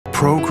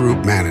Pro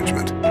Group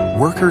Management.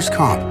 Workers'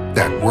 comp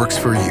that works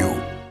for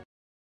you.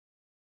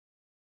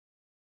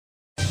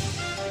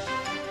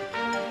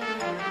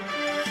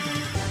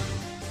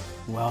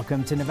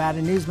 Welcome to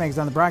Nevada Newsmakers.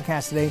 On the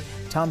broadcast today,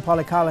 Tom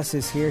Polikalis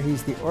is here.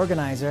 He's the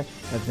organizer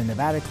of the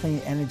Nevada Clean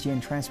Energy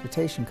and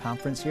Transportation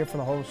Conference, here for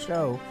the whole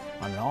show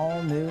on an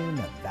all-new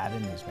Nevada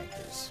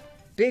Newsmakers.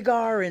 Big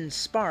R in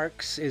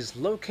Sparks is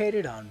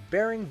located on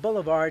Bering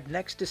Boulevard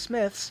next to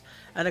Smith's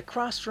and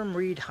across from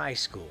Reed High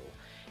School.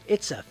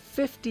 It's a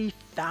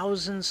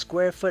 50,000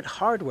 square foot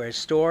hardware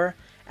store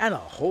and a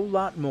whole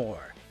lot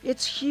more.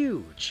 It's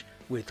huge,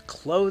 with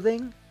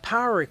clothing,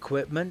 power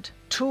equipment,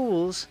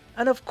 tools,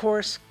 and of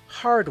course,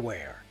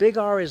 hardware. Big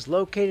R is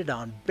located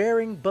on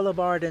Bering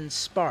Boulevard in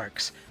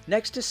Sparks,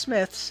 next to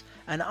Smith's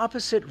and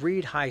opposite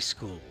Reed High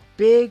School.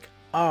 Big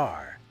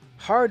R.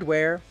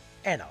 Hardware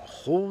and a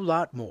whole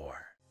lot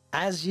more.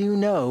 As you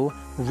know,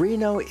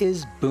 Reno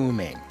is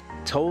booming.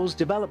 Toll's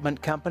Development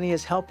Company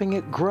is helping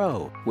it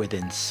grow with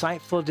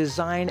insightful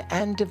design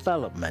and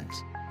development,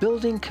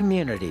 building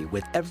community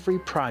with every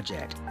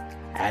project,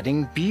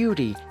 adding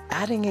beauty,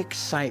 adding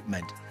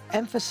excitement,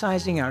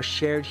 emphasizing our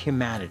shared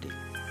humanity.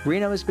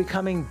 Reno is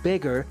becoming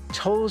bigger.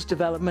 Toll's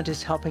Development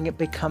is helping it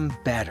become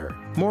better,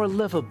 more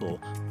livable,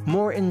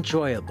 more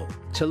enjoyable.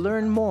 To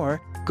learn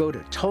more, go to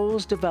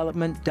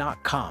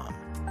tollsdevelopment.com.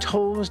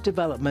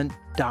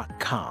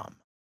 tollsdevelopment.com.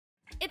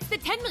 It's the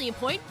 10 million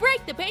point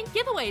Break the Bank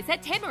giveaways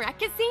at Tamarack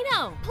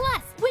Casino.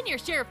 Plus, win your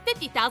share of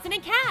 $50,000 in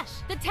cash.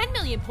 The 10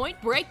 million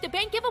point Break the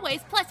Bank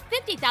giveaways plus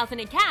 $50,000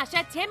 in cash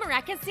at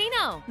Tamarack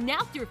Casino. Now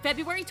through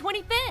February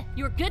 25th.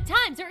 Your good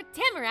times are at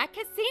Tamarack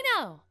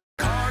Casino.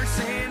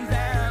 Carson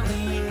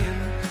Valley Inn,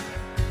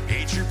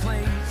 it's your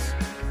place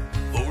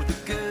for the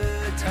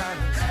good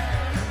times.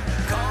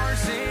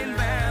 Carson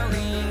Valley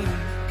Inn.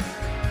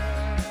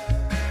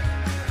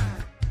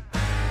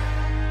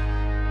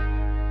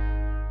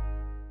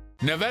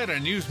 Nevada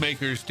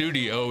Newsmakers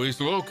Studio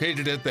is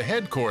located at the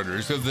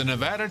headquarters of the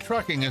Nevada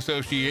Trucking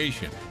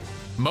Association.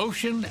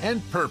 Motion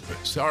and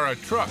purpose are a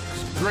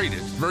truck's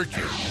greatest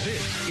virtue.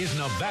 This is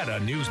Nevada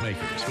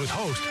Newsmakers with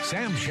host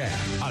Sam Shad,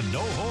 a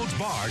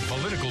no-holds-barred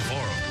political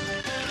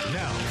forum.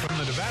 Now, from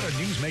the Nevada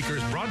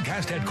Newsmakers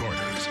broadcast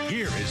headquarters,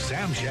 here is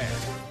Sam Shad.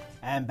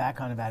 And back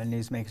on Nevada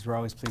Newsmakers, we're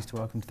always pleased to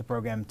welcome to the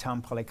program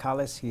Tom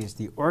Polikalis. He is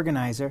the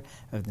organizer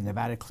of the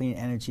Nevada Clean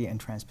Energy and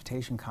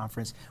Transportation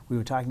Conference. We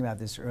were talking about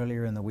this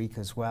earlier in the week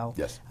as well.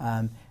 Yes.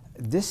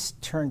 This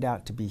turned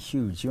out to be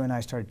huge. You and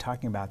I started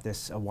talking about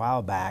this a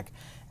while back,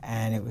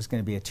 and it was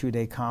going to be a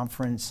 2-day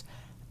conference.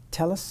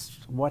 Tell us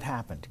what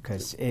happened,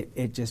 because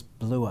it just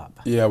blew up.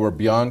 Yeah, we're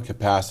beyond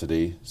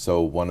capacity.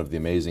 So one of the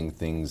amazing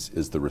things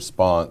is the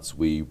response.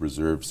 We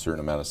reserved a certain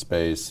amount of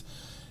space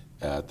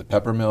at the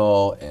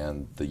Peppermill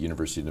and the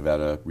University of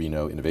Nevada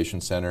Reno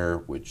Innovation Center,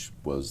 which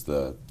was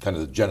the kind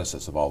of the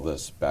genesis of all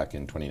this back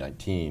in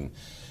 2019.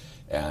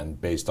 And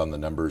based on the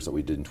numbers that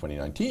we did in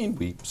 2019,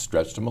 we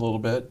stretched them a little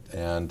bit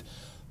and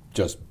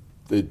just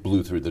it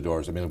blew through the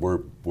doors. I mean,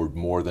 we're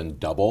more than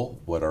double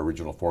what our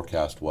original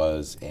forecast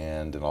was,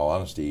 and in all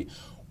honesty,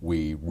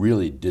 we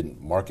really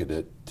didn't market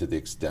it to the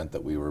extent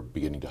that we were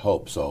beginning to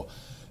hope. So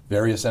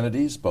various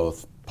entities,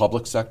 both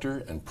public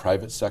sector and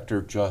private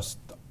sector, just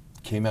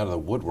came out of the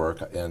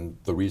woodwork, and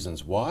the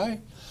reasons why,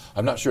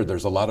 I'm not sure.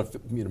 There's a lot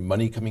of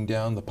money coming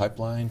down the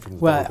pipeline from the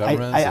federal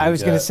government. I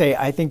was going to say,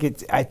 I think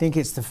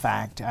it's the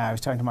fact. I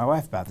was talking to my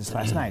wife about this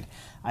last night.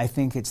 I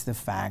think it's the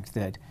fact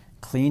that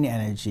clean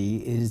energy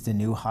is the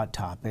new hot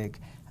topic.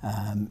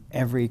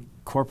 Every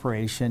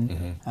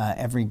corporation,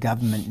 every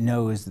government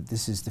knows that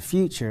this is the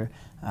future.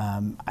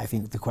 I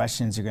think the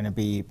questions are going to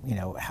be,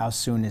 how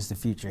soon is the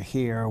future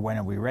here? When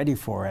are we ready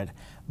for it?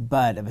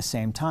 But at the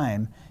same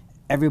time,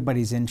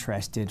 everybody's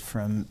interested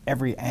from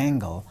every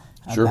angle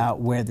about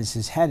where this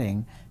is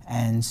heading,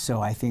 and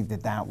so I think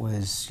that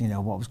was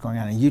what was going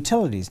on in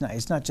utilities.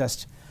 It's not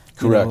just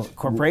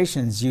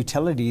corporations.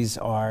 Utilities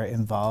are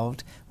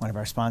involved. One of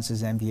our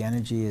sponsors, NV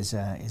Energy, is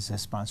a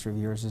sponsor of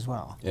yours as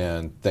well.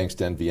 And thanks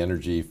to NV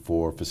Energy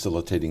for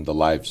facilitating the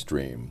live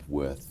stream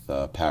with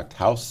packed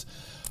house.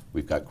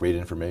 We've got great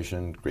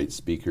information, great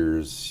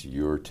speakers.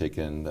 You're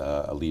taking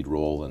a lead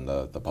role in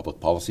the public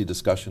policy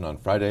discussion on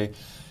Friday.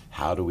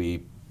 How do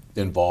we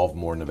involve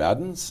more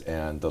Nevadans?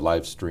 And the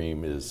live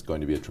stream is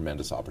going to be a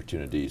tremendous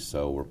opportunity.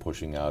 So we're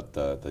pushing out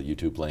the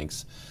YouTube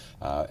links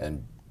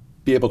and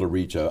be able to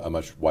reach a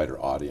much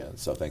wider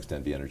audience. So thanks to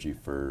NV Energy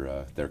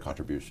for their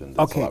contribution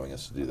that's allowing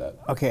us to do that.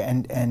 Okay,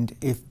 and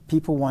if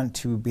people want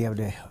to be able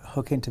to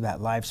hook into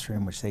that live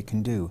stream, which they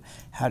can do,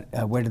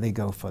 where do they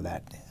go for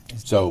that?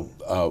 So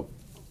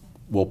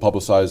we'll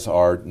publicize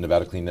our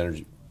Nevada Clean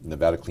Energy,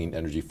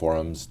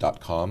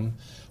 NevadaCleanEnergyForums.com.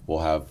 We'll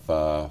have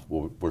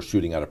we're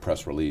shooting out a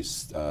press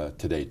release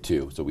today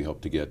too, so we hope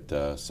to get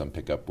some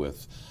pickup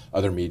with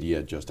other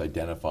media just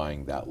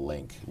identifying that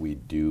link. We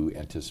do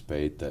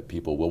anticipate that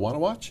people will want to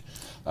watch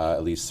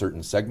at least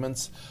certain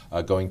segments.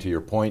 Going to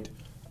your point,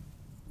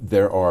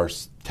 there are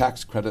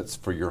tax credits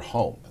for your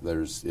home.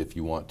 If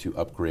you want to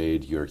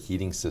upgrade your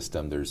heating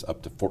system, there's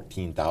up to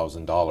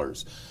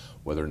 $14,000.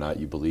 Whether or not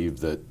you believe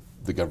that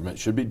the government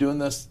should be doing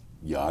this,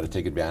 you ought to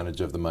take advantage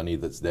of the money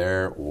that's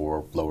there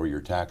or lower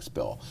your tax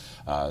bill.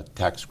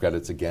 Tax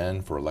credits,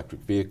 again, for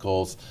electric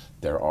vehicles.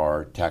 There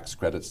are tax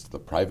credits to the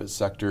private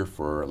sector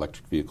for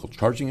electric vehicle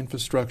charging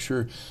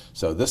infrastructure.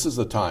 So this is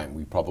the time.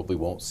 We probably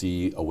won't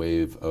see a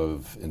wave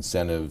of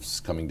incentives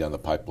coming down the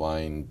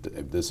pipeline.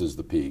 This is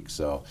the peak.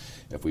 So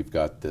if we've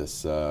got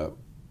this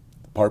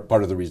part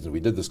of the reason we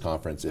did this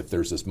conference, if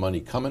there's this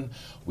money coming,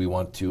 we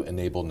want to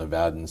enable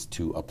Nevadans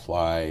to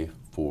apply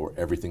for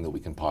everything that we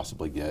can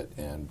possibly get,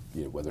 and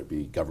whether it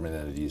be government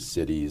entities,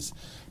 cities,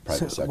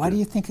 private sector. Why do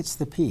you think it's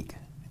the peak?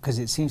 Because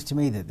it seems to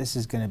me that this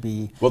is going to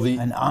be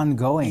an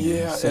ongoing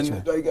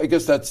situation. And I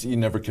guess that's, you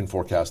never can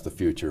forecast the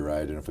future,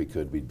 right? And if we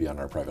could, we'd be on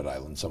our private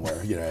island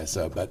somewhere,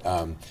 So, but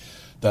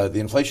the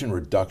Inflation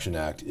Reduction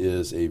Act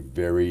is a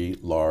very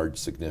large,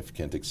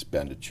 significant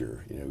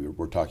expenditure.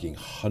 We're talking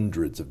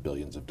hundreds of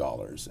billions of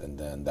dollars, and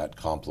then that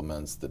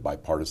complements the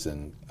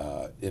bipartisan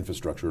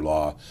infrastructure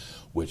law,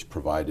 which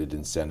provided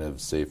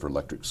incentives, say, for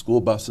electric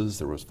school buses.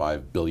 There was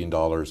 $5 billion,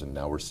 and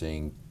now we're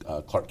seeing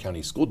Clark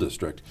County School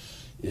District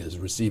is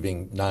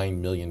receiving $9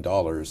 million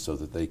so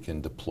that they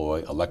can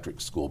deploy electric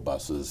school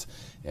buses,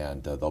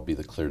 and they'll be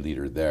the clear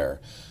leader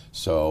there.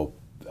 So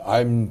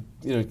I'm,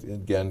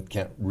 again,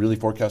 can't really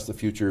forecast the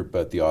future,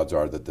 but the odds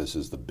are that this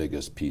is the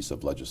biggest piece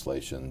of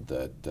legislation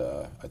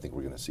that I think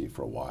we're going to see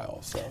for a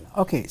while. So.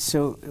 Okay,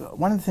 so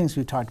one of the things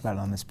we've talked about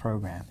on this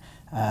program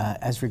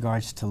as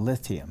regards to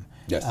lithium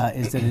is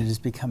that it has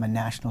become a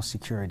national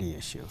security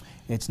issue.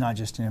 It's not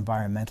just an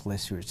environmental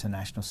issue, it's a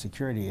national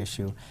security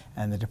issue,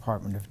 and the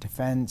Department of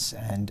Defense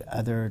and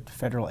other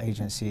federal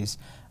agencies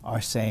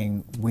are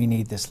saying we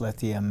need this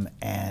lithium,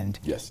 and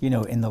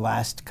in the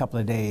last couple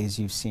of days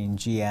you've seen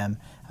GM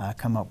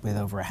come up with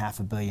over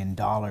 $500 million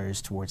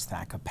towards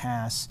Thacker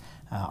Pass.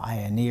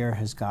 Ioneer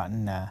has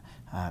gotten,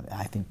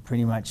 I think,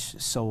 pretty much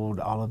sold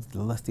all of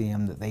the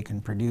lithium that they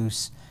can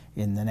produce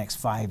in the next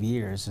 5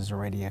 years has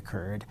already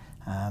occurred.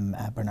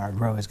 Bernard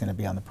Rowe is going to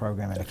be on the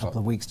program in a couple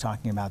of weeks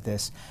talking about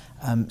this.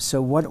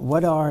 So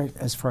what are,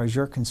 as far as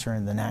you're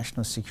concerned, the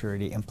national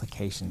security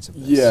implications of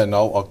this? Yeah, and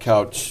I'll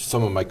couch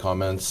some of my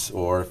comments,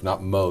 or if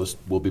not most,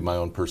 will be my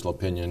own personal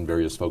opinion.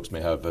 Various folks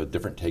may have a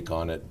different take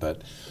on it,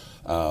 but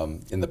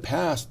in the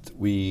past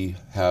we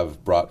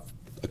have brought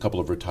a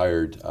couple of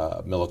retired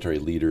military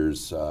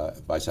leaders,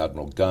 Vice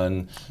Admiral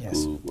Gunn.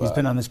 Yes, he's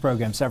been on this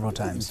program several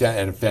times.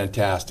 And a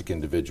fantastic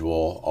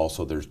individual.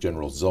 Also, there's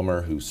General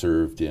Zilmer, who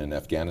served in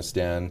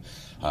Afghanistan.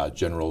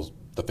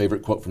 The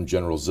favorite quote from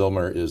General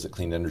Zilmer is that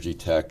clean energy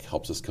tech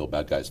helps us kill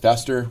bad guys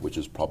faster, which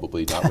is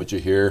probably not what you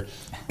hear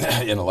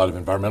in a lot of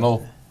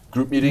environmental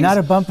group meetings. Not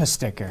a bumper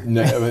sticker.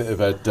 No,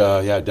 but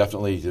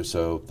definitely.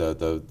 So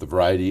the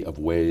variety of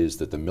ways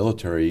that the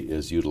military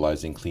is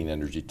utilizing clean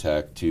energy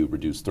tech to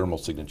reduce thermal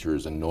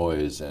signatures and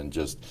noise, and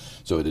just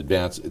so it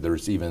advanced.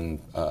 There's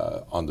even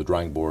on the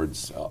drawing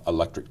boards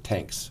electric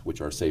tanks, which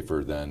are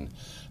safer than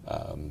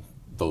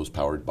those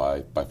powered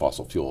by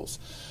fossil fuels.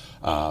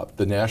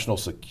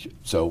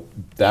 So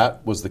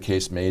that was the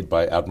case made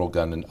by Admiral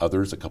Gunn and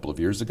others a couple of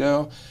years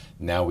ago.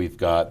 Now we've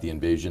got the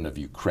invasion of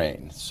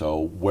Ukraine. So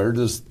where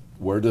does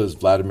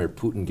Vladimir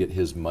Putin get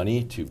his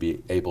money to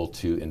be able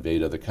to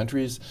invade other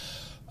countries?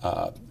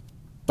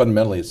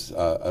 Fundamentally, it's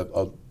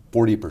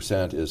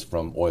 40% is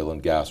from oil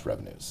and gas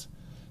revenues.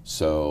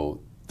 So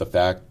the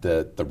fact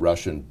that the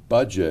Russian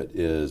budget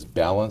is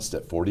balanced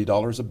at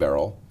 $40 a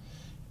barrel,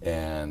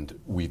 and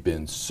we've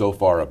been so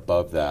far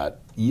above that,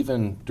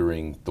 even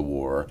during the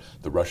war,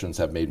 the Russians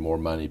have made more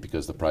money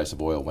because the price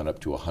of oil went up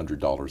to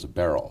 $100 a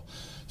barrel.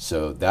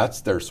 So that's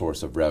their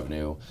source of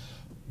revenue.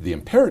 The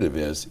imperative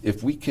is,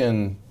 if we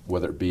can,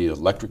 whether it be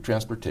electric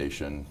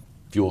transportation,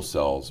 fuel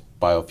cells,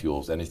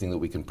 biofuels, anything that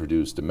we can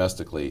produce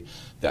domestically,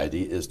 the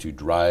idea is to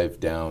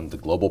drive down the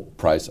global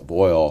price of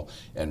oil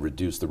and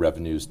reduce the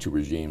revenues to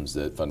regimes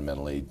that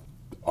fundamentally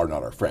are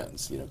not our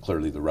friends.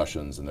 Clearly the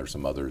Russians, and there's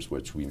some others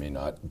which we may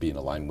not be in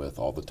line with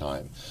all the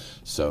time.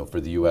 So for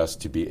the U.S.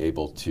 to be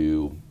able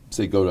to,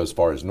 say, go to as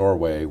far as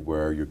Norway,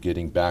 where you're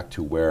getting back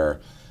to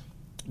where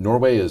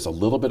Norway is a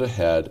little bit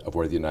ahead of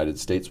where the United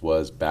States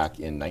was back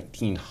in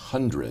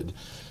 1900.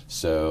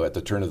 So at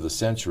the turn of the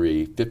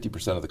century,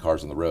 50% of the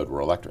cars on the road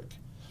were electric.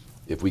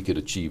 If we could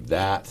achieve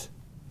that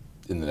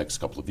in the next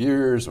couple of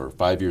years or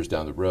 5 years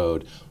down the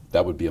road,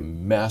 that would be a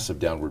massive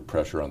downward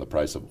pressure on the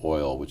price of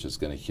oil, which is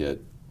going to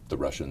hit the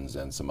Russians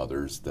and some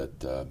others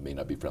that may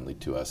not be friendly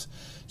to us.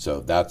 So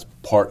that's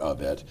part of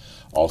it.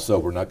 Also,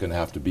 we're not going to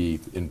have to be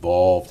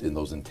involved in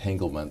those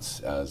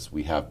entanglements as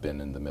we have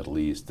been in the Middle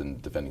East and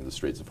defending the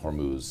Straits of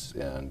Hormuz,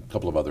 and a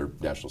couple of other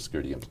national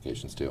security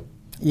implications too.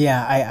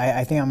 Yeah,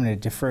 I think I'm going to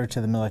defer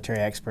to the military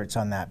experts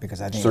on that, because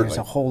I think there's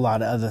a whole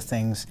lot of other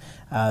things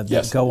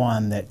that go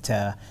on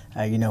that,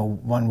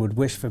 one would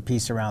wish for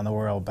peace around the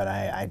world, but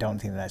I don't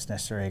think that's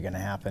necessarily going to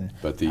happen,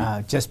 but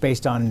just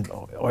based on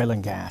oil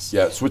and gas.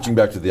 Yeah, switching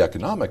back to the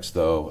economics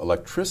though,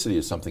 electricity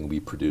is something we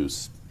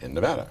produce in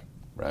Nevada,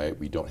 right?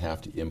 We don't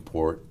have to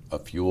import a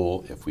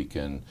fuel if we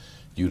can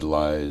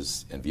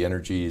utilize NV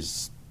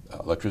Energy's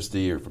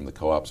electricity or from the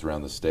co-ops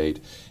around the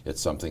state.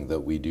 It's something that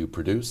we do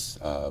produce,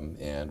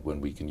 and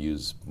when we can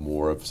use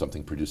more of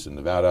something produced in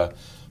Nevada,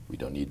 we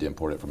don't need to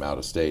import it from out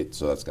of state,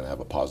 so that's going to have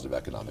a positive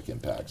economic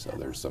impact. So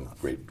there's some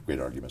great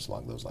arguments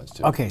along those lines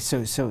too. Okay,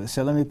 so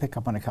let me pick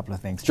up on a couple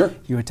of things. Sure.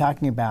 You were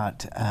talking about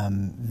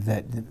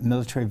that the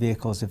military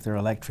vehicles, if they're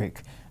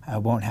electric,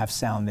 won't have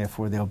sound,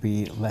 therefore they'll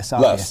be less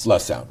obvious.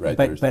 Less sound, right?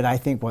 But I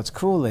think what's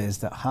cool is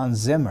that Hans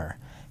Zimmer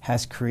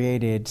has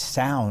created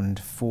sound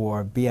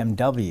for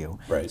BMW,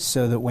 right,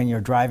 so that when you're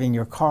driving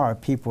your car,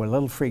 people are a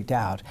little freaked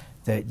out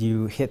that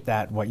you hit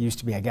that, what used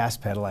to be a gas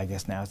pedal, I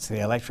guess now it's the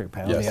electric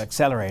pedal, yes, the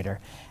accelerator,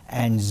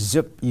 and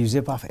you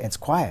zip off. It's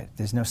quiet,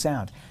 there's no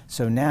sound.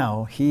 So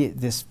now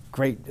this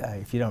great,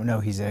 if you don't know,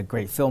 he's a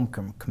great film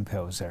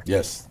composer.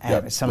 Yes,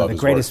 and some of the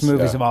greatest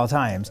movies of all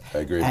times. I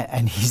agree.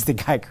 And he's the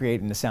guy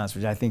creating the sounds,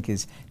 which I think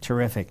is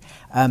terrific.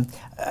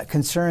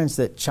 Concerns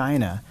that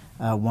China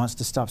wants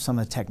to stop some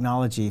of the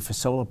technology for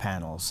solar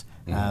panels,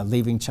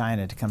 leaving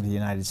China to come to the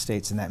United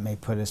States, and that may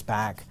put us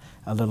back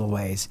a little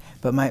ways.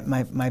 But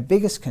my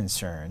biggest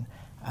concern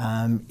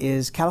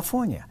is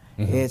California.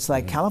 It's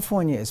like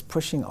California is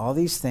pushing all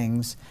these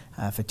things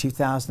for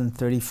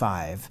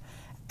 2035,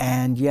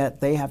 and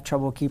yet they have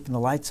trouble keeping the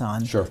lights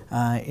on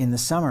in the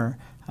summer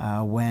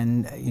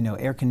when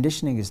air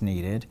conditioning is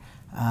needed.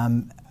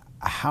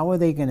 How are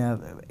they going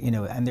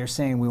to, and they're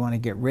saying we want to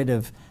get rid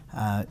of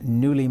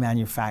newly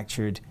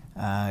manufactured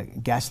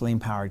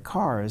gasoline-powered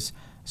cars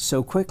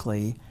so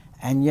quickly,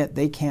 and yet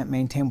they can't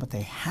maintain what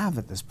they have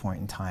at this point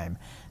in time.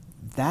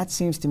 That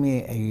seems to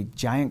me a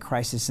giant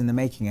crisis in the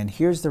making. And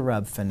here's the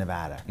rub for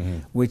Nevada,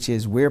 which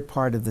is we're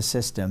part of the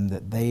system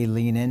that they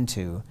lean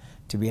into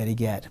to be able to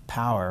get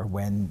power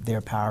when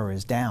their power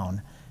is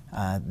down.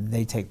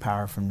 They take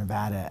power from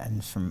Nevada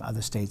and from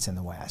other states in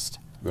the West.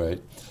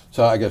 Right.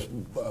 So I guess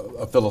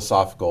a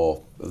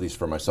philosophical, at least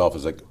for myself,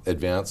 is like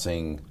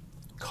advancing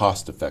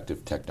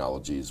cost-effective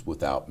technologies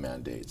without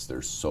mandates.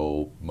 There's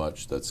so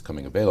much that's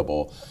coming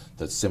available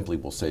that simply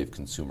will save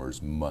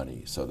consumers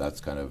money. So that's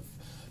kind of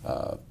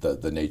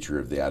the nature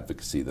of the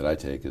advocacy that I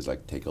take, is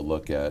like take a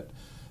look at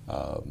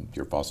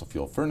your fossil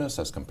fuel furnace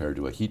as compared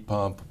to a heat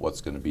pump.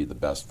 What's going to be the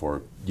best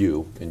for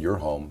you in your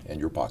home and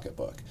your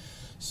pocketbook?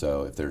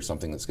 So if there's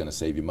something that's going to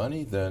save you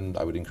money, then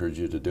I would encourage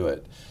you to do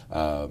it.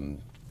 On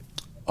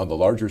the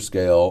larger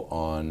scale,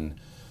 on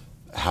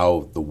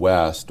how the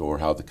West or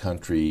how the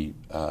country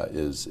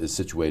is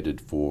situated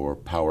for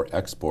power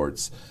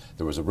exports,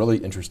 there was a really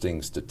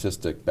interesting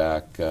statistic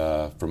back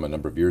from a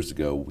number of years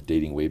ago,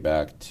 dating way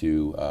back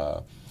to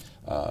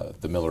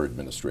the Miller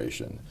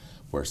administration,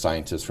 where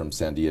scientists from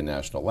Sandia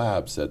National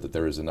Lab said that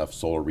there is enough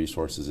solar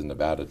resources in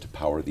Nevada to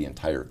power the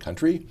entire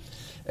country.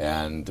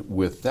 And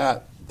with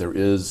that, there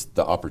is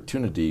the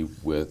opportunity,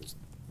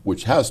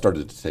 which has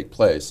started to take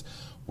place,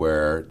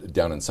 where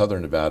down in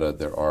southern Nevada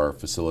there are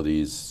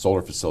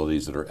solar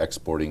facilities that are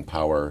exporting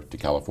power to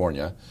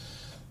California,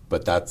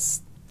 but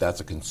that's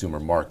a consumer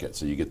market.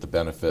 So you get the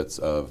benefits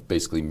of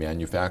basically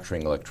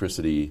manufacturing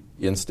electricity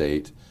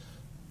in-state,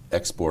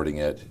 exporting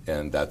it,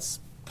 and that's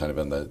kind of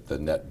in the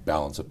net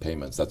balance of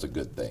payments. That's a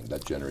good thing.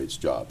 That generates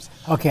jobs.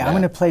 Okay, I'm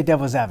going to play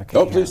devil's advocate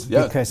here, please,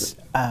 yeah. Because,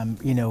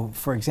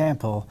 for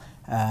example,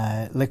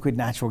 liquid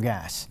natural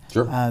gas.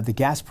 Sure. The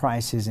gas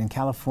prices in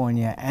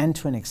California and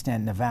to an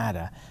extent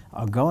Nevada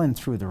are going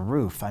through the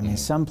roof. I mean,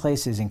 some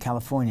places in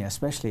California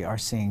especially are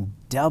seeing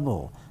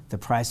double the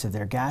price of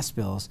their gas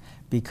bills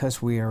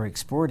because we are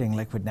exporting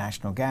liquid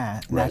natural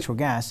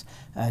gas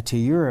to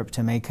Europe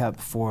to make up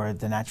for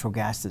the natural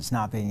gas that's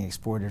not being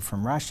exported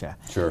from Russia.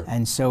 Sure.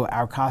 And so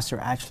our costs are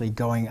actually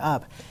going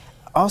up.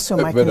 Also,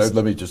 let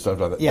me just talk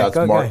about that. Yeah,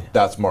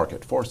 that's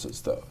market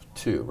forces, though,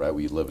 too, right?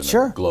 We live in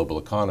a global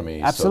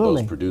economy, Absolutely.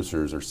 So those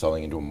producers are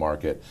selling into a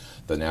market.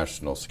 The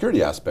national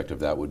security aspect of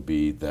that would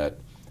be that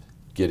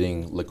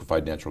getting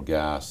liquefied natural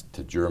gas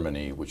to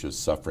Germany, which is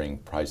suffering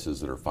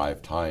prices that are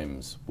 5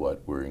 times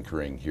what we're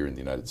incurring here in the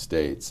United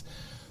States,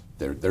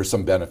 there's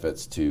some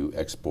benefits to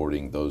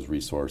exporting those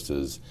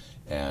resources,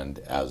 and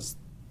as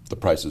the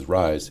prices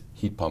rise,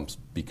 heat pumps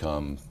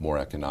become more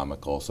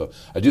economical. So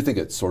I do think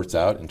it sorts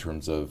out in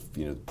terms of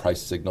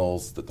price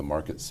signals that the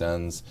market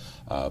sends,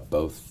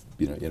 both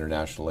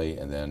internationally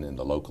and then in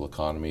the local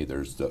economy.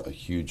 There's a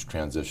huge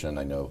transition.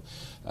 I know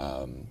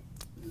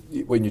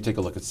when you take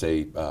a look at,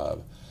 say,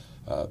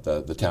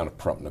 the town of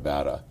Pahrump,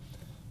 Nevada,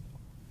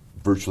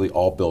 virtually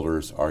all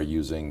builders are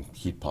using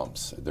heat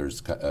pumps.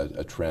 There's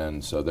a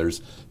trend. So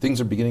things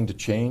are beginning to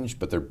change,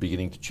 but they're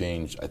beginning to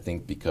change, I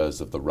think,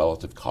 because of the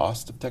relative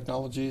cost of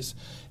technologies,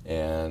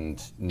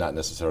 and not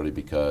necessarily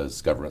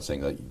because government's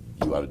saying that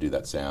you ought to do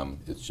that, Sam.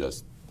 It's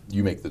just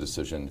you make the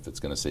decision if it's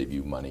going to save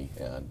you money,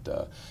 and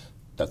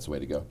that's the way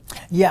to go.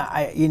 Yeah,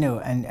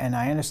 and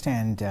I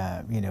understand,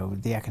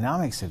 the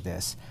economics of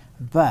this,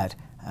 but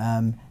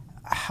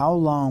how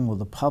long will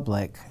the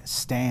public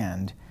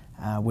stand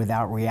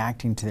without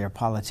reacting to their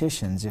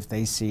politicians if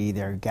they see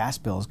their gas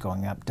bills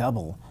going up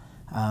double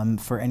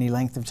for any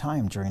length of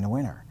time during the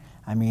winter?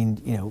 I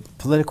mean, you know,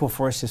 political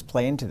forces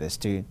play into this.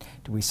 Do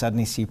we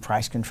suddenly see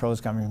price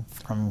controls coming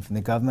from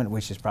the government,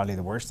 which is probably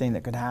the worst thing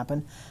that could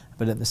happen?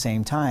 But at the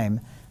same time,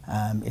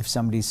 if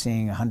somebody's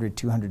seeing $100,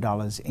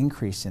 $200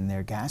 increase in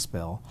their gas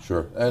bill,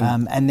 sure,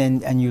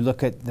 and you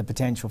look at the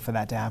potential for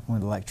that to happen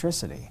with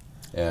electricity.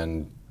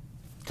 And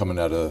coming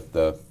out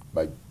of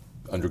my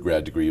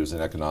undergrad degree was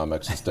in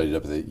economics and studied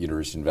up at the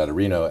University of Nevada,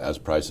 Reno. As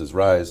prices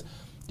rise,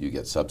 you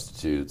get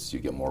substitutes, you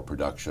get more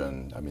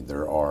production. I mean,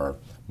 there are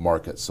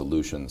market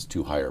solutions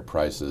to higher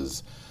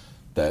prices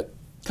that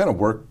kind of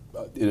work.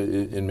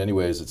 In many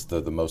ways, it's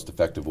the most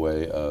effective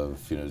way of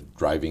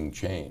driving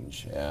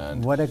change.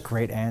 And what a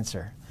great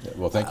answer. Yeah,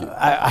 well, thank you.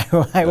 I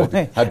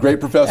had great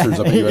professors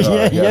up at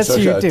UNR. Yes, so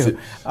you do.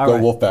 Go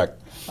Wolfpack.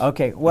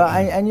 Okay, well,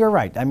 and you're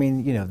right. I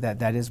mean,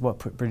 that is what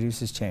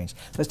produces change.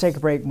 Let's take a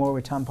break. More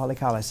with Tom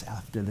Polikalis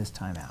after this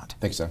time out.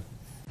 Thanks, Sam.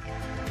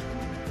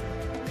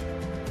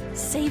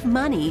 Save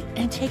money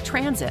and take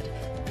transit.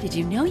 Did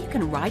you know you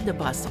can ride the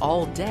bus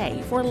all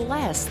day for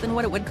less than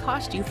what it would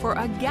cost you for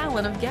a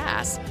gallon of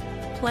gas?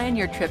 Plan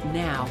your trip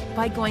now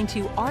by going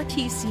to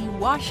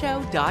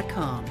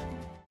rtcwashoe.com.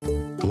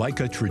 Like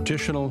a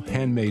traditional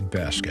handmade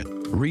basket,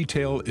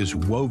 retail is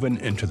woven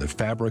into the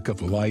fabric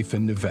of life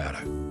in Nevada.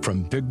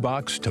 From big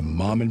box to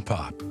mom and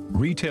pop,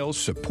 retail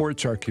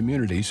supports our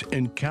communities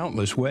in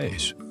countless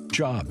ways.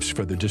 Jobs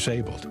for the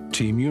disabled,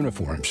 team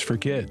uniforms for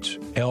kids,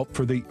 help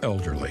for the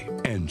elderly,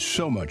 and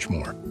so much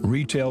more.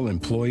 Retail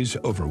employs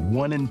over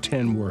 1 in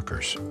 10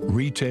 workers.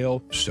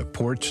 Retail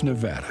supports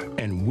Nevada,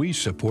 and we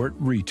support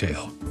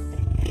retail.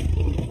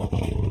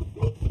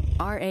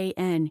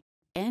 RANNV.org.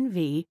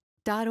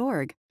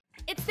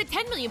 It's the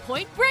 10 million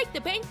point Break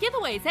the Bank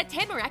giveaways at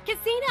Tamarack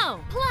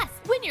Casino. Plus,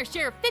 win your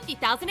share of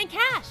 $50,000 in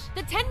cash.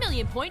 The 10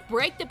 million point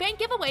Break the Bank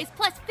giveaways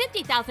plus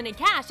 $50,000 in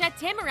cash at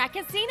Tamarack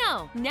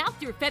Casino. Now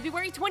through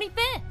February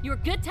 25th. Your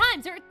good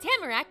times are at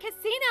Tamarack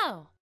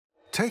Casino.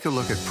 Take a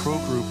look at Pro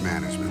Group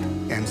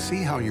Management and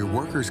see how your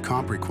workers'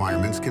 comp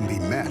requirements can be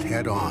met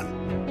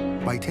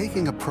head-on. By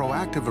taking a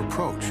proactive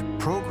approach,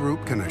 Pro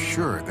Group can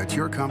assure that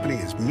your company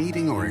is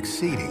meeting or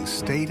exceeding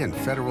state and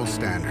federal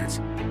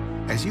standards.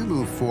 As you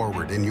move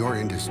forward in your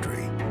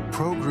industry,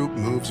 Pro Group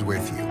moves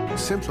with you,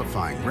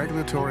 simplifying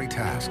regulatory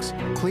tasks,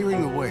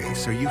 clearing the way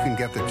so you can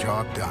get the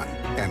job done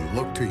and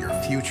look to your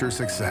future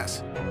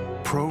success.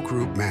 Pro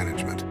Group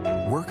Management,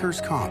 workers'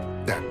 comp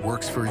that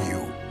works for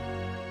you.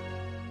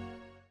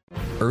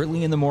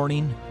 Early in the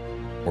morning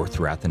or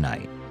throughout the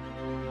night,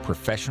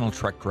 professional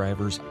truck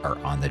drivers are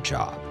on the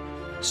job,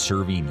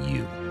 serving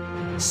you,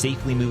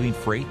 safely moving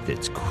freight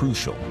that's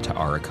crucial to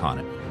our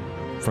economy.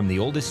 From the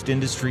oldest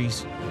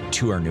industries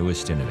to our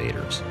newest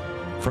innovators,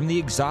 from the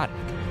exotic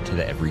to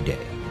the everyday,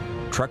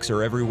 trucks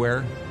are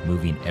everywhere,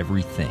 moving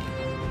everything.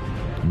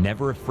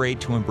 Never afraid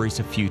to embrace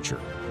a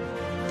future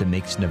that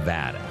makes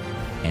Nevada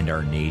and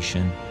our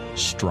nation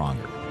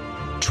stronger.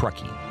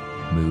 Trucking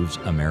moves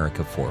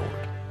America forward.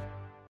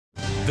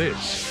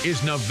 This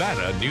is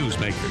Nevada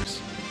Newsmakers.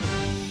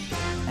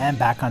 And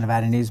back on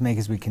Nevada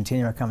Newsmakers, we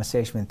continue our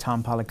conversation with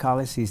Tom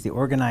Polikalis. He's the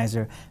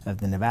organizer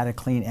of the Nevada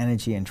Clean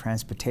Energy and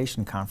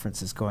Transportation Conference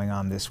that's going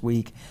on this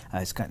week.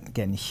 It's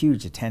getting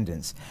huge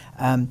attendance.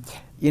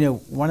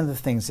 One of the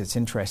things that's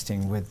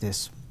interesting with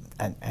this,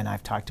 and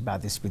I've talked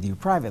about this with you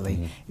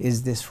privately,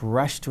 is this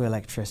rush to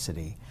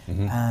electricity.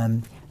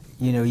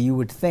 You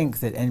would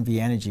think that NV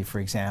Energy, for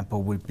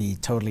example, would be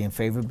totally in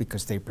favor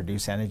because they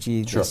produce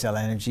energy, they sell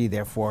energy,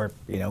 therefore,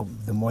 the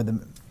more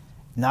the...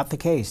 Not the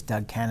case.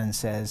 Doug Cannon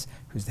says,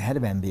 who's the head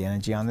of NV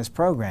Energy on this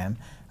program,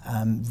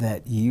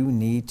 that you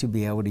need to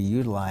be able to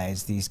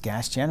utilize these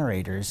gas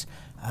generators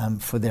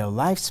for their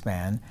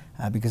lifespan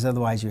because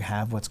otherwise you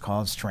have what's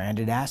called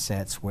stranded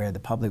assets where the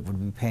public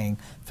would be paying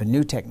for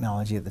new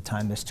technology at the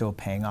time they're still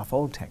paying off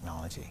old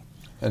technology.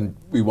 And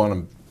we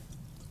want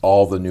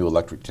all the new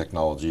electric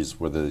technologies,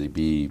 whether they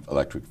be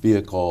electric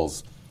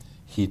vehicles,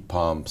 heat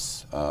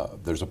pumps,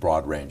 there's a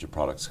broad range of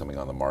products coming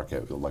on the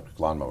market with electric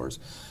lawnmowers.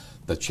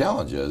 The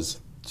challenge is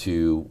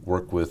to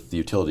work with the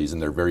utilities, and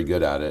they're very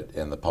good at it,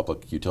 and the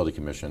Public Utility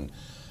Commission,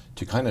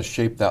 to kind of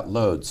shape that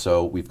load.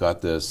 So we've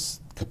got this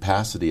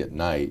capacity at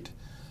night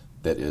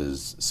that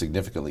is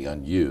significantly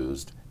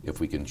unused. If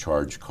we can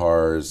charge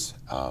cars,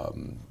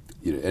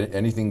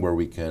 anything where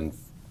we can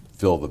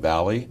fill the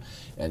valley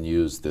and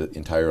use the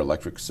entire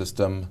electric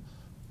system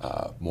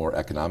more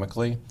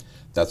economically,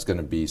 that's going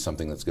to be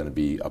something that's going to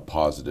be a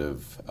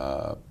positive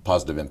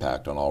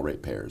impact on all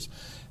ratepayers.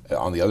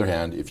 On the other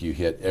hand, if you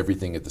hit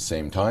everything at the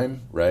same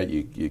time, right,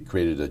 you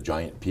created a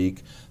giant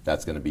peak,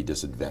 that's going to be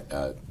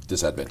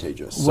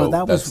disadvantageous. Well,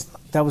 that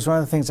was one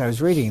of the things I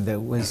was reading, that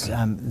was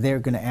they're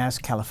going to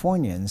ask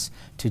Californians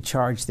to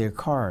charge their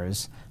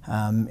cars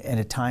at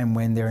a time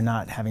when they're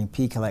not having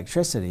peak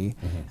electricity,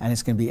 and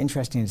it's going to be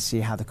interesting to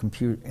see how the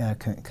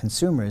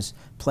consumers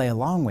play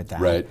along with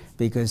that. Right.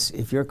 Because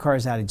if your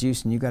car's out of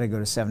juice and you got to go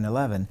to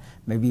 7-Eleven,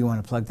 maybe you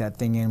want to plug that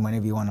thing in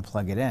whenever you want to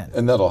plug it in.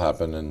 And that'll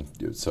happen,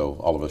 and so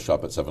all of us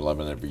shop at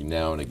 7-Eleven every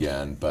now and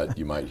again, but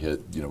you might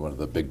hit one of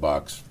the big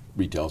box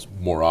retails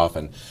more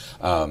often.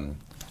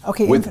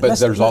 Okay, but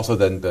there's also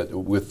then that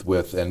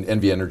with and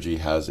NV Energy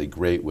has a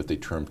great what they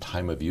term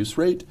time of use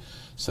rate.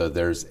 So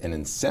there's an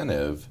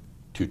incentive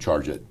to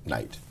charge at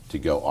night, to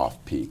go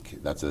off peak.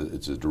 It's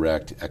a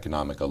direct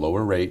economic, a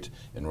lower rate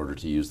in order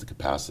to use the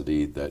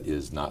capacity that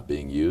is not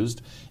being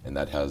used, and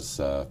that has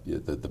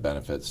the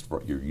benefits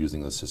for you're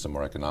using the system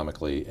more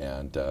economically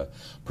and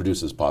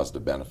produces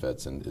positive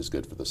benefits and is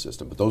good for the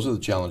system. But those are the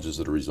challenges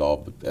that are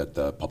resolved at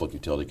the Public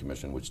Utility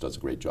Commission, which does a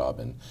great job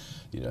in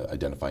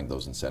identifying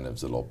those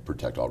incentives that'll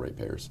protect all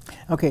ratepayers.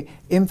 Okay,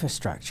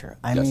 infrastructure.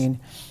 I mean,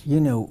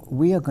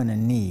 we are going to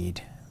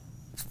need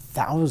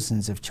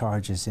thousands of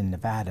chargers in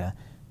Nevada,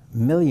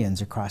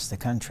 millions across the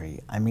country.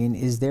 I mean,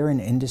 is there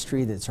an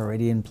industry that's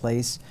already in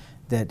place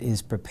that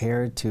is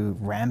prepared to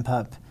ramp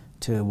up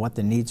to what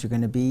the needs are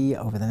going to be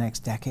over the next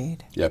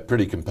decade? Yeah,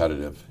 pretty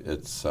competitive.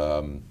 It's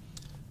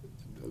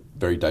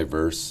very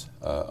diverse.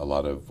 A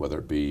lot of, whether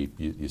it be,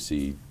 you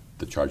see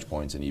the charge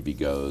points and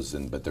EVgo's,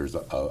 but there's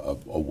a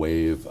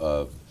wave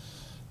of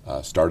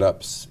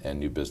startups and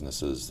new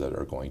businesses that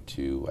are going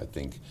to, I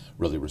think,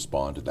 really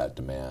respond to that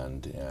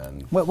demand.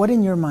 And what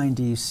in your mind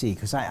do you see?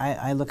 Because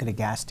I look at a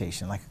gas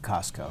station like a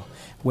Costco,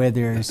 where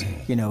there's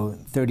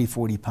 30,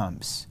 40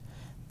 pumps.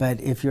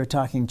 But if you're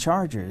talking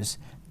chargers,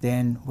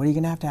 then what are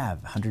you going to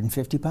have?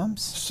 150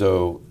 pumps?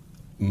 So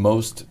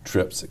most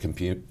trips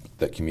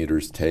that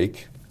commuters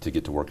take to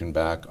get to work and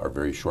back are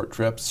very short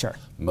trips. Sure.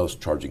 Most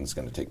charging is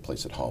going to take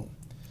place at home,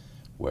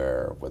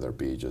 whether it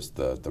be just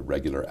the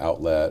regular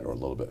outlet or a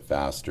little bit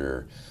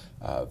faster,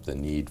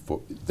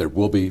 there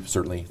will be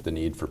certainly the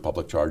need for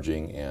public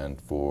charging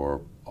and for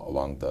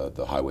along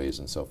the highways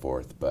and so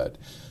forth. But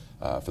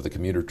for the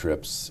commuter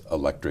trips,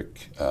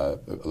 electric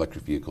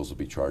vehicles will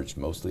be charged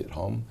mostly at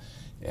home,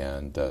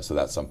 and so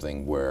that's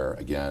something where,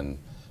 again,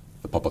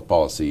 the public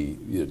policy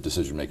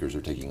decision makers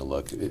are taking a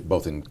look.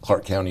 Both in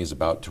Clark County is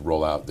about to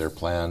roll out their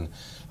plan.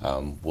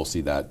 We'll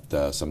see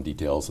that some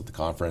details at the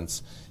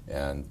conference,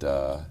 and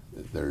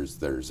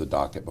there's a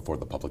docket before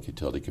the Public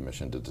Utility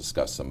Commission to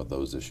discuss some of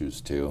those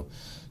issues too.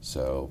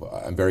 So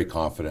I'm very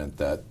confident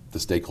that the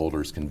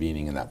stakeholders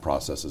convening in that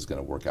process is going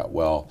to work out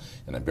well,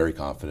 and I'm very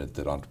confident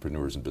that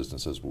entrepreneurs and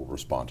businesses will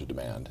respond to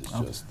demand. It's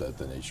just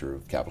the nature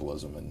of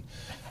capitalism, and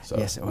so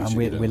yes,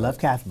 we love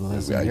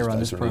capitalism here on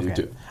this program.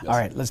 Too. Yes. All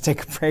right, let's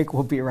take a break.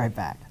 We'll be right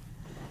back.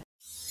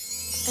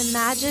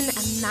 Imagine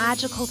a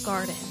magical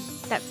garden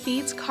that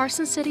feeds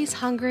Carson City's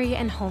hungry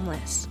and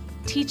homeless,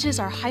 teaches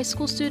our high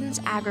school students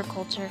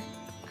agriculture,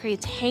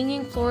 creates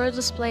hanging floral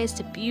displays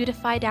to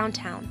beautify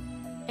downtown,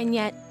 and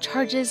yet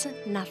charges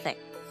nothing.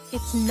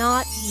 It's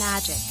not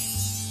magic.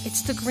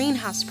 It's the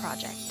Greenhouse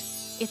Project.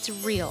 It's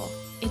real,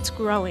 it's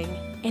growing,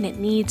 and it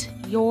needs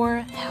your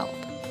help.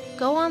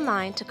 Go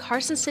online to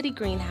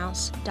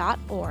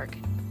CarsonCityGreenhouse.org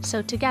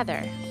so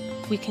together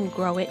we can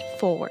grow it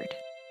forward.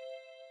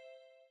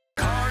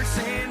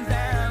 Carson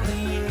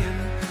Valley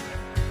Inn,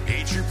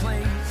 it's your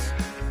place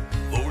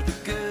for the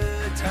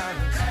good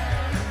times.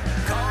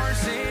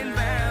 Carson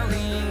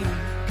Valley Inn.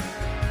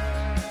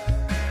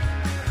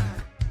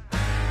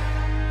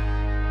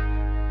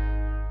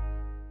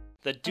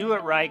 The Do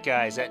It Right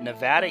guys at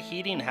Nevada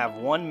Heating have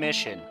one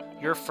mission.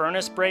 Your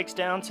furnace breaks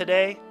down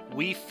today,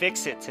 we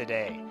fix it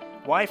today.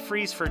 Why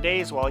freeze for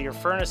days while your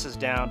furnace is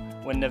down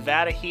when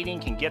Nevada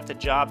Heating can get the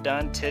job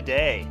done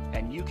today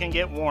and you can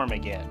get warm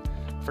again?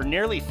 For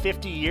nearly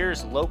 50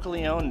 years,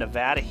 locally owned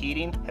Nevada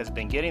Heating has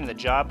been getting the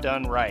job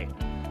done right.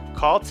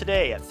 Call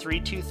today at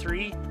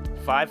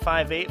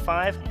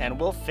 323-5585 and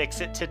we'll fix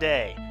it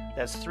today.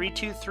 That's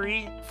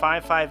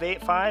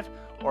 323-5585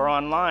 or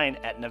online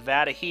at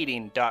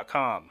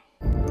nevadaheating.com.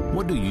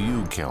 What do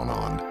you count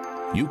on?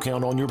 You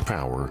count on your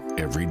power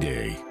every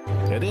day.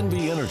 At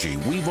NV Energy,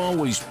 we've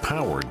always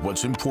powered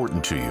what's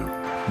important to you,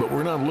 but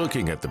we're not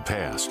looking at the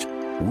past.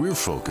 We're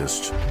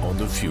focused on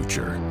the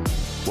future.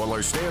 While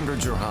our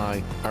standards are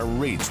high, our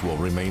rates will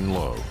remain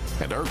low.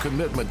 And our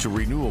commitment to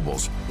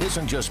renewables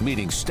isn't just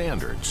meeting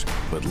standards,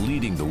 but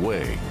leading the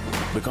way.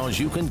 Because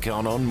you can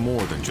count on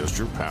more than just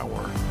your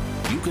power.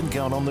 You can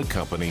count on the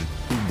company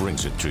who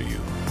brings it to you.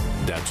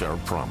 That's our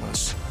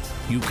promise.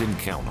 You can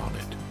count on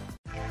it.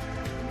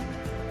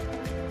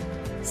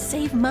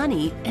 Save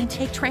money and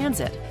take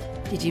transit.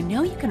 Did you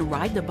know you can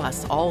ride the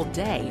bus all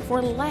day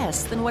for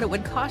less than what it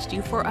would cost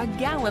you for a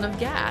gallon of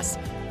gas?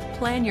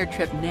 Plan your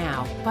trip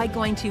now by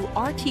going to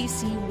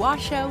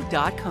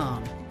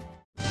rtcwashoe.com.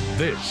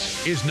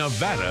 This is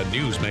Nevada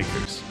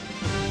Newsmakers.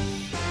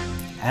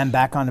 And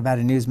back on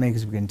Nevada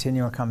Newsmakers, we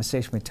continue our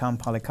conversation with Tom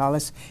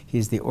Polikalis.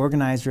 He's the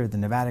organizer of the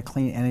Nevada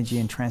Clean Energy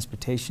and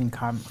Transportation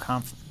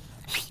Conference,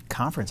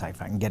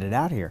 if I can get it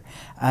out here.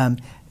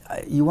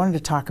 You wanted to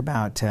talk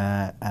about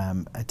a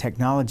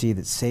technology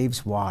that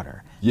saves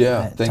water.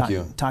 Yeah, thank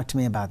you. Talk to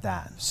me about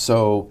that.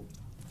 So,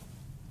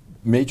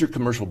 major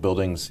commercial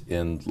buildings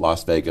in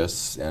Las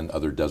Vegas and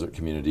other desert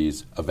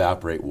communities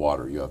evaporate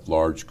water. You have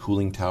large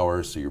cooling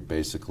towers, so you're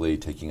basically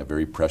taking a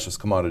very precious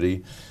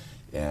commodity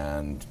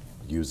and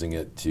using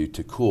it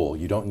to cool.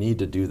 You don't need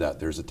to do that.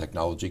 There's a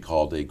technology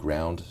called a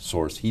ground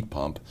source heat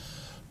pump.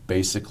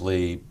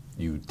 Basically,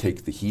 you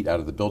take the heat out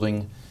of the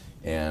building,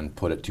 and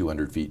put it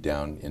 200 feet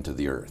down into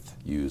the earth.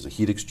 Use a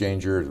heat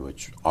exchanger,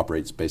 which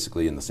operates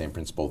basically in the same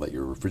principle that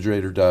your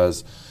refrigerator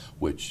does,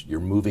 which you're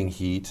moving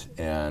heat,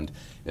 and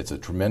it's a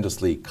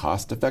tremendously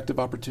cost-effective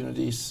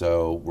opportunity.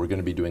 So we're going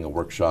to be doing a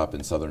workshop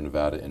in Southern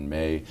Nevada in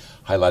May,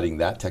 highlighting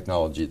that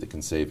technology that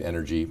can save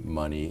energy,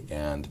 money,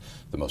 and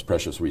the most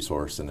precious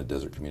resource in a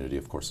desert community,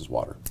 of course, is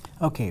water.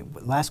 Okay,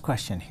 last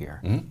question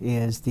here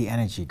is the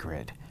energy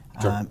grid.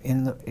 Sure.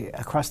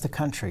 Across the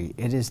country,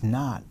 it is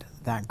not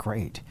that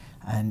great,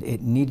 and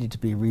it needed to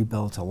be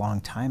rebuilt a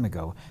long time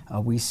ago.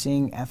 Are we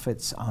seeing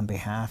efforts on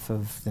behalf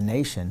of the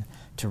nation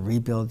to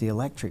rebuild the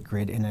electric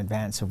grid in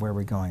advance of where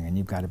we're going? And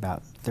you've got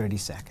about 30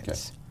 seconds.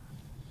 Okay.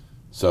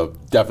 So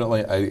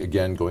definitely,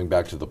 again, going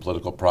back to the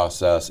political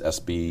process,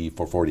 SB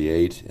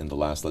 448 in the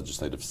last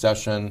legislative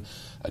session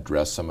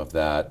addressed some of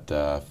that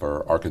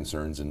for our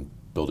concerns in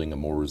building a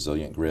more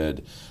resilient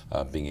grid,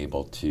 being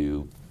able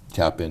to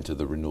tap into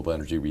the renewable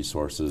energy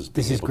resources.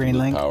 This is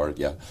Greenlink? Power,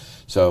 yeah.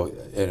 So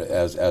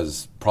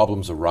as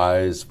problems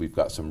arise, we've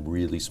got some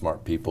really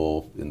smart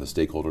people in the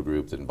stakeholder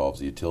group that involves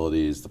the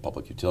utilities, the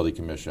Public Utility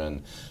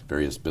Commission,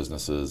 various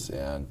businesses,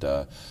 and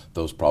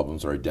those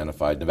problems are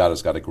identified.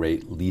 Nevada's got a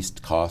great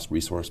least cost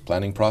resource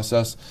planning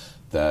process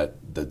that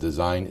the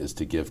design is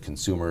to give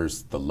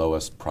consumers the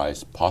lowest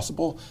price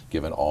possible,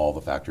 given all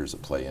the factors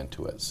that play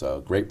into it.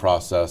 So great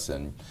process,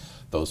 and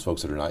those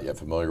folks that are not yet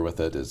familiar with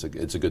it, it's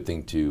a good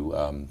thing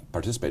to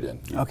participate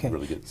in. Okay,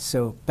 really good.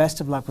 So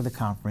best of luck with the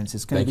conference.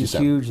 It's going to be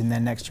huge, and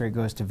then next year it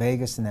goes to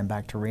Vegas and then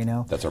back to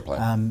Reno. That's our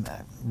plan.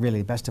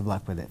 Really, best of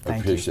luck with it.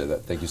 Thank you. I appreciate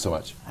that. Thank you so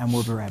much. And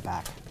we'll be right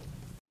back.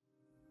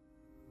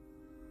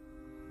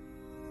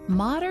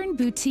 Modern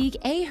boutique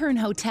Ahern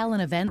Hotel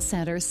and Event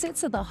Center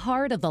sits at the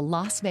heart of the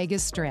Las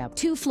Vegas Strip.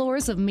 2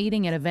 floors of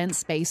meeting and event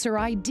space are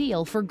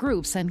ideal for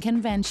groups and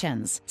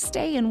conventions.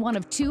 Stay in one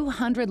of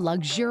 200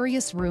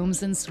 luxurious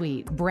rooms and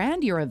suites.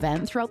 Brand your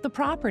event throughout the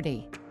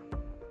property.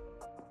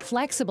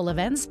 Flexible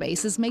event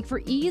spaces make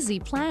for easy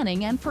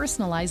planning and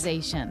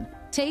personalization.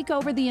 Take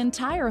over the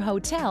entire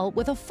hotel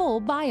with a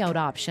full buyout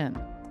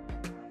option.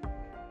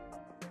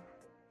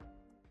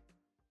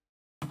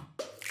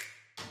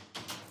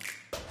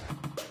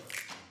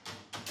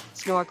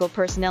 Snorkel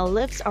personnel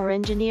lifts are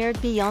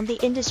engineered beyond the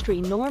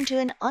industry norm to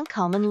an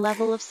uncommon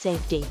level of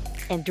safety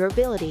and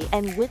durability,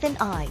 and with an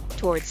eye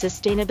towards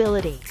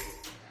sustainability.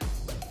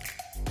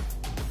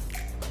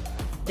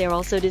 They're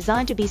also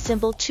designed to be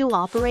simple to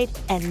operate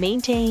and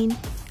maintain.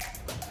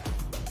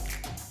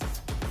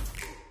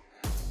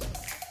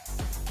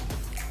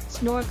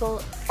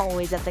 Snorkel,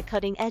 always at the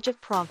cutting edge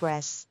of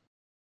progress.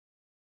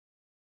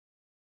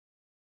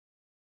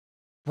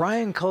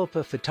 Brian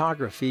Kulpa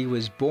Photography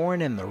was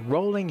born in the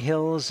rolling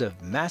hills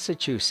of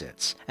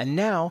Massachusetts, and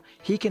now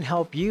he can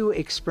help you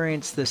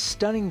experience the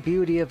stunning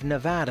beauty of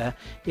Nevada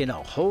in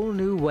a whole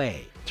new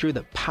way through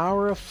the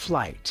power of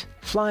flight.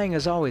 Flying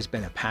has always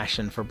been a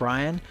passion for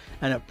Brian,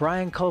 and at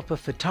Brian Kulpa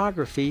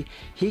Photography,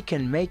 he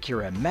can make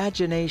your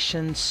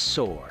imagination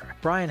soar.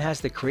 Brian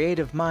has the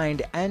creative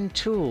mind and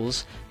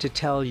tools to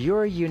tell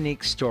your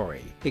unique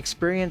story.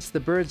 Experience the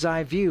bird's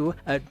eye view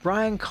at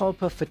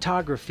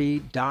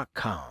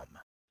briankulpaphotography.com.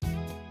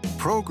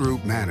 Pro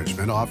Group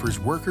Management offers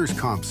workers'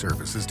 comp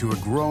services to a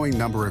growing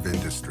number of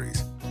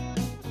industries.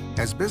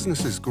 As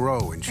businesses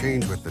grow and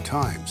change with the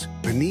times,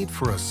 the need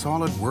for a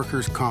solid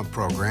workers' comp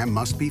program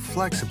must be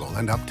flexible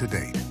and up to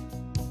date.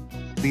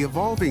 The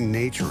evolving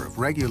nature of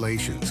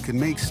regulations can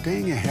make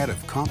staying ahead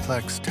of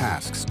complex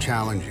tasks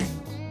challenging.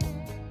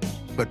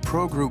 But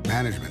Pro Group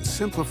Management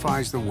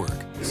simplifies the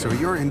work so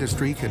your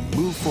industry can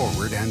move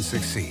forward and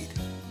succeed.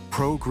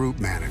 Pro Group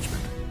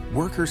Management,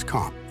 workers'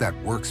 comp that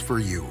works for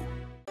you.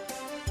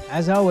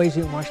 As always,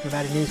 you can watch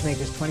Nevada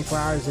Newsmakers 24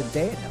 hours a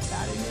day at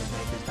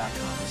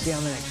NevadaNewsmakers.com. See you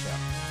on the next show.